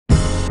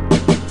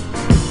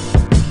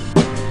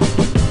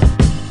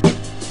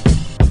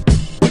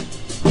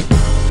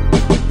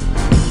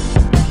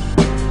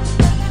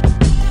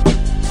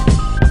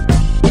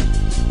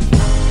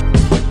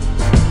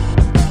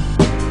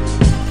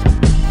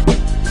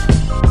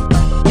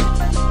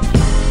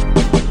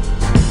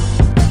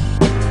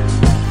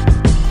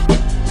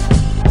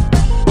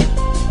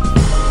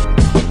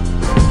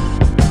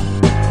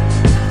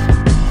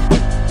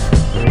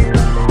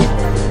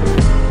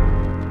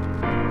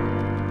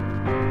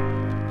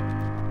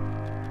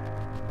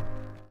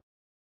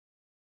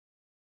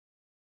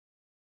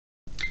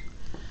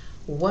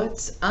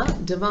What's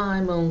up,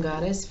 Divine Moon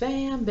Goddess?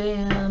 Bam,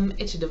 bam.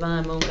 It's your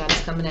Divine Moon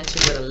Goddess coming at you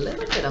with a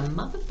little bit of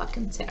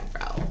motherfucking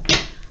tarot.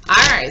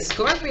 Alright,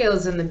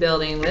 Scorpio's in the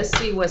building. Let's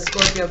see what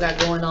Scorpio got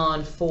going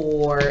on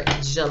for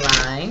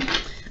July.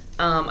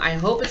 I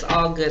hope it's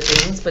all good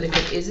things, but if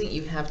it isn't,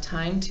 you have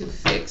time to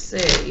fix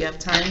it. You have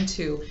time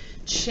to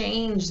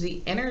change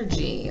the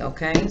energy,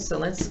 okay? So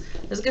let's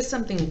get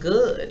something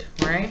good,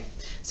 right?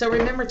 So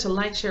remember to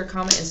like, share,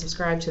 comment, and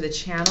subscribe to the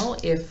channel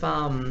if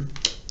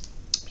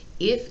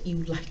you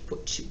like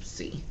what you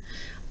see.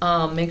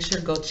 Make sure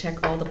to go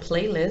check all the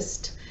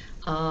playlists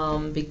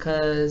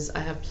because I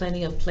have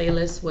plenty of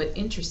playlists with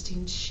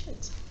interesting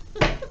shit.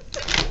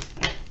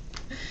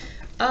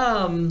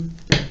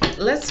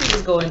 Let's see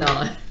what's going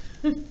on.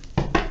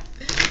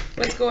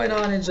 What's going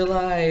on in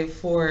July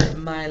for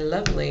my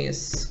lovely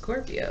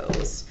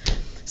Scorpios?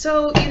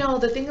 So, you know,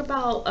 the thing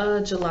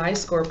about July,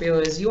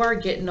 Scorpio, is you are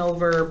getting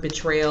over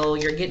betrayal.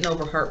 You're getting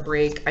over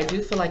heartbreak. I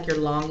do feel like you're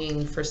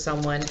longing for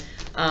someone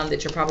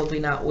that you're probably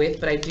not with,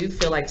 but I do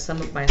feel like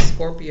some of my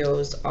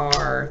Scorpios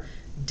are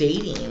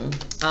dating,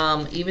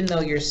 even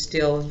though you're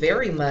still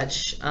very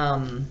much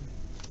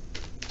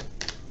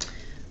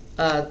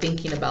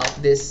thinking about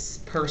this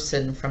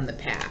person from the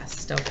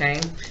past,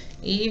 okay?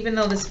 Even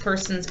though this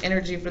person's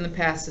energy from the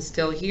past is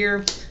still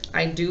here,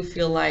 I do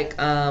feel like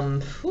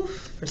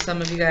for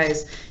some of you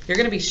guys, you're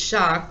going to be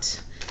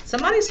shocked.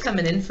 Somebody's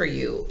coming in for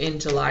you in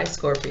July,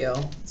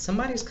 Scorpio.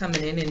 Somebody's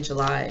coming in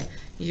July.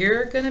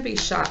 You're going to be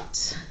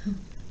shocked.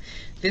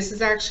 This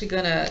is actually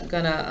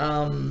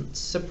gonna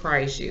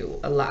surprise you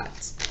a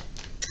lot.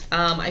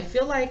 I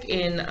feel like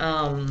in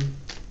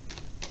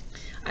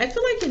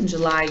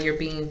July you're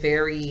being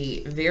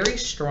very, very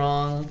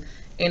strong.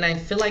 And I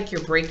feel like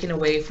you're breaking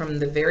away from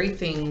the very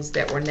things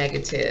that were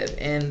negative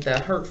and the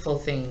hurtful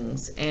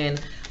things. And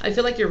I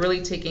feel like you're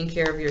really taking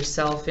care of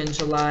yourself in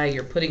July.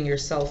 You're putting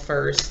yourself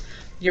first.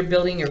 You're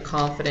building your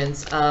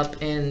confidence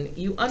up and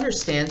you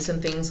understand some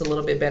things a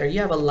little bit better. You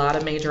have a lot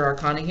of major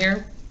arcana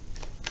here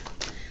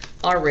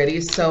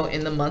already. So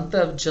in the month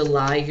of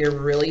July, you're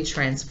really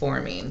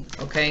transforming,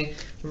 okay?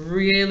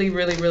 Really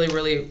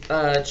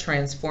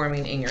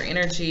transforming in your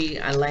energy.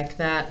 I like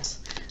that.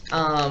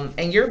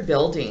 And you're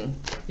building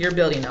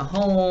a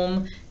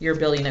home, you're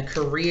building a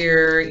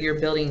career, you're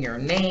building your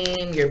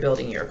name, you're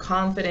building your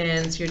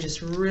confidence, you're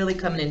just really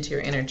coming into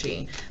your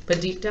energy.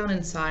 But deep down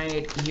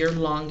inside, you're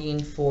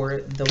longing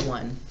for the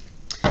one.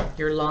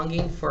 You're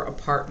longing for a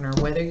partner,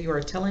 whether you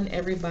are telling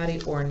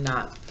everybody or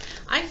not.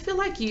 I feel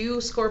like you,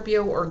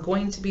 Scorpio, are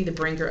going to be the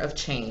bringer of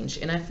change.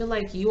 And I feel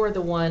like you are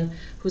the one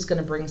who's going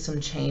to bring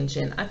some change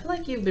in. I feel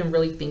like you've been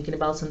really thinking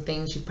about some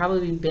things. You've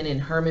probably been in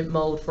hermit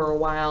mode for a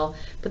while.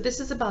 But this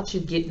is about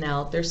you getting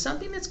out. There's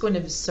something that's going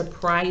to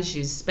surprise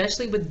you,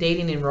 especially with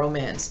dating and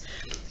romance.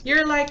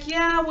 You're like,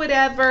 yeah,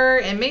 whatever.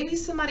 And maybe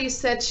somebody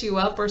sets you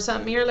up or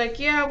something. You're like,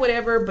 yeah,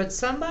 whatever. But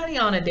somebody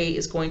on a date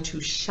is going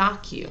to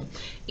shock you.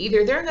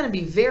 Either they're going to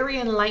be very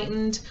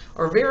enlightened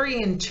or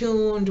very in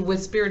tuned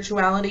with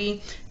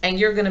spirituality. And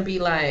you're going to be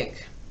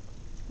like,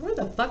 where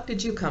the fuck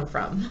did you come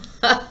from?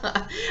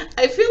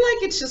 I feel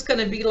like it's just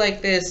going to be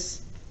like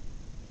this.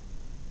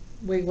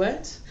 Wait,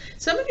 what?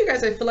 Some of you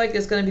guys, I feel like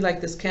it's going to be like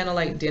this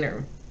candlelight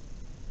dinner.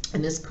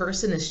 And this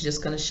person is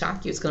just going to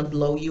shock you. It's going to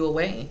blow you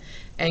away.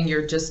 And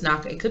you're just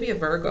not, it could be a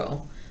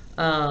Virgo,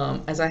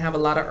 as I have a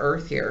lot of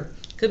earth here.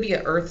 Could be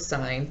an earth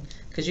sign,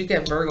 because you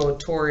get Virgo,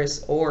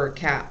 Taurus, or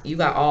Cap. You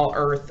got all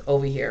earth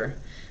over here.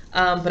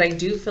 But I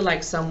do feel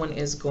like someone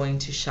is going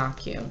to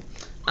shock you.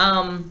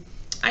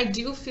 I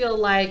do feel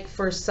like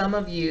for some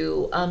of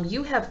you,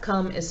 you have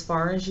come as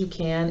far as you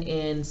can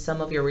in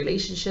some of your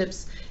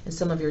relationships and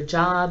some of your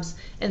jobs.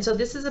 And so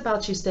this is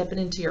about you stepping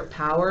into your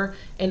power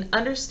and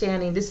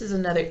understanding this is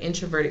another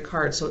introverted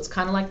card. So it's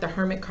kind of like the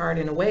Hermit card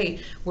in a way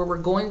where we're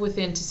going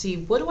within to see,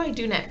 what do I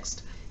do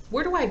next?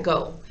 Where do I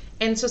go?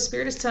 And so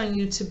Spirit is telling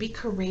you to be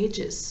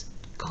courageous.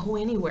 Go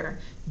anywhere.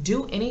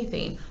 Do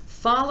anything.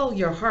 Follow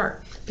your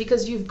heart,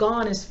 because you've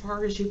gone as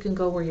far as you can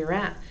go where you're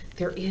at.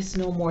 There is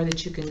no more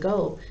that you can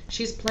go.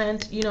 She's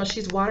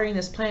she's watering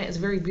this plant. It's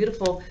very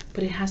beautiful,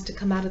 but it has to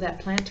come out of that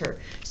planter.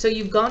 So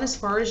you've gone as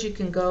far as you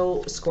can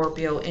go,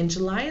 Scorpio, and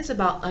July is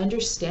about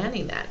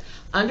understanding that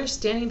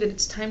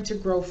it's time to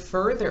grow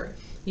further.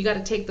 You got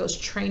to take those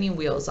training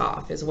wheels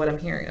off is what I'm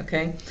hearing,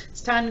 okay?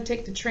 It's time to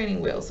take the training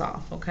wheels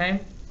off,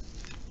 okay?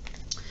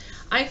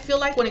 I feel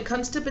like when it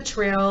comes to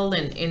betrayal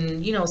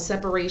and you know,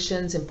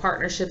 separations and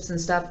partnerships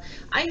and stuff,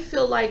 I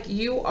feel like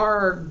you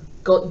are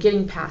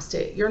getting past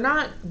it. You're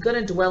not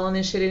gonna dwell on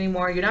this shit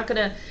anymore. You're not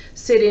gonna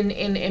sit in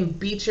and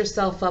beat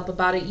yourself up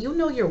about it. You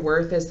know your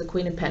worth as the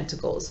Queen of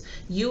Pentacles.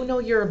 You know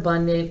you're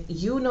abundant.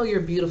 You know you're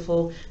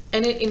beautiful.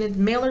 And it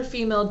male or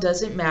female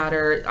doesn't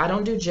matter. I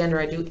don't do gender.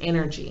 I do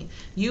energy.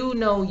 You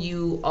know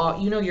you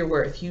know your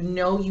worth. You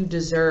know you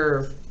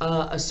deserve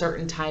a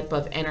certain type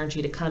of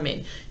energy to come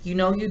in. You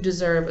know you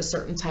deserve a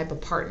certain type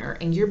of partner,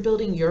 and you're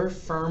building your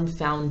firm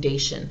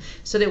foundation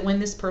so that when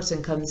this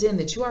person comes in,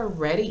 that you are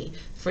ready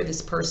for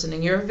this person,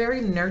 and you're a very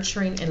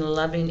nurturing and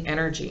loving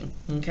energy,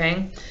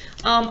 okay?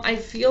 I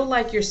feel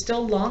like you're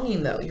still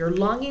longing though. You're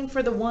longing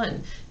for the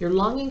one. You're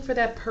longing for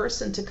that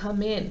person to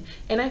come in,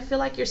 and I feel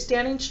like you're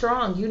standing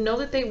strong. You know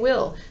that they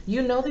will.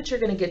 You know that you're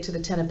going to get to the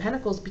 10 of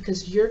Pentacles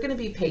because you're going to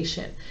be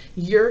patient.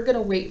 You're going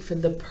to wait for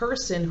the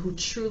person who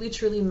truly,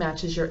 truly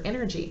matches your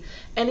energy.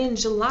 And in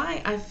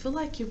July, I feel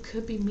like you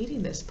could be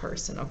meeting this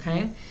person,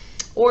 okay?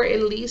 Or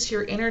at least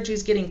your energy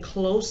is getting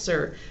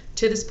closer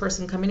to this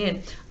person coming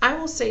in. I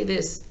will say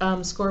this,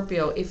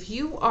 Scorpio, if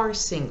you are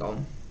single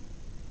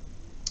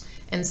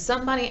and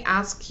somebody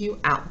asks you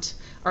out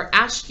or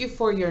asks you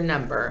for your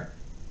number,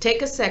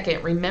 take a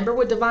second. Remember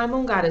what Divine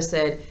Moon Goddess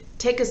said,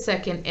 take a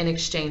second and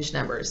exchange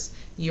numbers.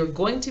 You're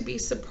going to be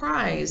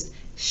surprised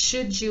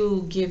should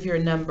you give your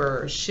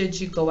number, should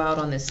you go out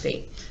on this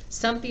date.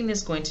 Something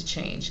is going to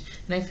change.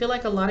 And I feel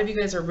like a lot of you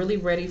guys are really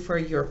ready for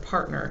your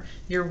partner.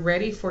 You're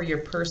ready for your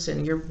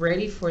person. You're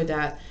ready for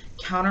that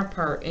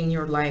counterpart in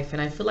your life.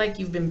 And I feel like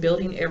you've been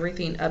building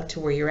everything up to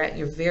where you're at.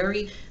 You're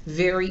very,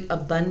 very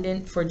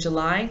abundant for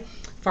July.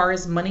 Far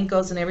as money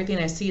goes and everything,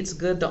 I see it's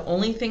good. The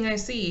only thing I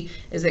see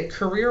is that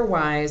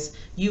career-wise,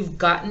 you've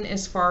gotten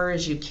as far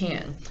as you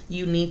can.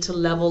 You need to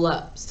level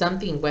up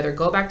something, whether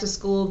go back to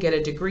school, get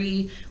a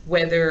degree,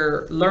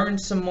 whether learn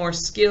some more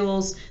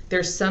skills.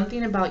 There's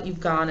something about you've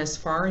gone as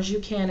far as you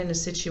can in a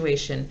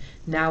situation.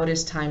 Now it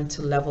is time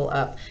to level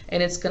up.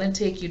 And it's going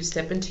to take you to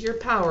step into your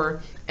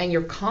power and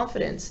your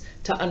confidence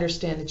to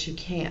understand that you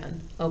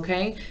can,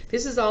 okay?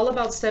 This is all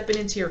about stepping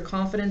into your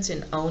confidence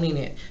and owning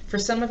it. For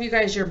some of you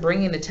guys, you're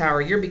bringing the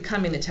tower. You're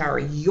becoming the tower.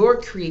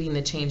 You're creating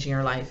the change in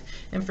your life.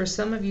 And for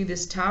some of you,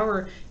 this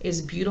tower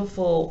is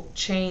beautiful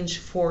change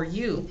for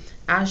you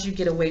as you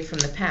get away from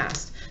the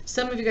past.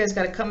 Some of you guys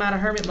got to come out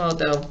of hermit mode,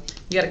 though.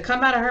 You got to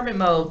come out of hermit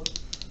mode.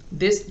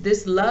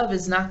 This love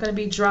is not going to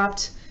be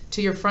dropped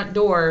to your front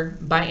door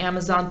by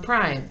Amazon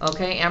Prime,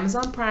 okay?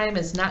 Amazon Prime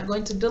is not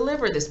going to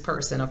deliver this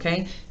person,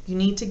 okay? You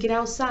need to get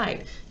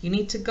outside. You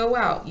need to go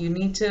out. You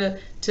need to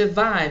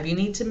vibe. You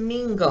need to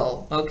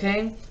mingle,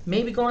 okay?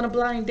 Maybe go on a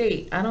blind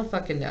date. I don't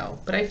fucking know.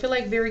 But I feel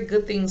like very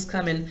good things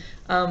coming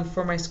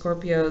for my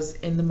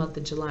Scorpios in the month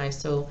of July.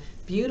 So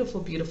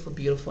beautiful, beautiful,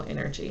 beautiful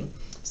energy.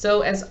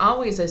 So as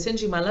always, I send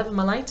you my love and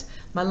my light,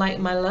 my light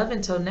and my love.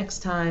 Until next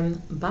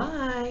time,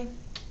 bye.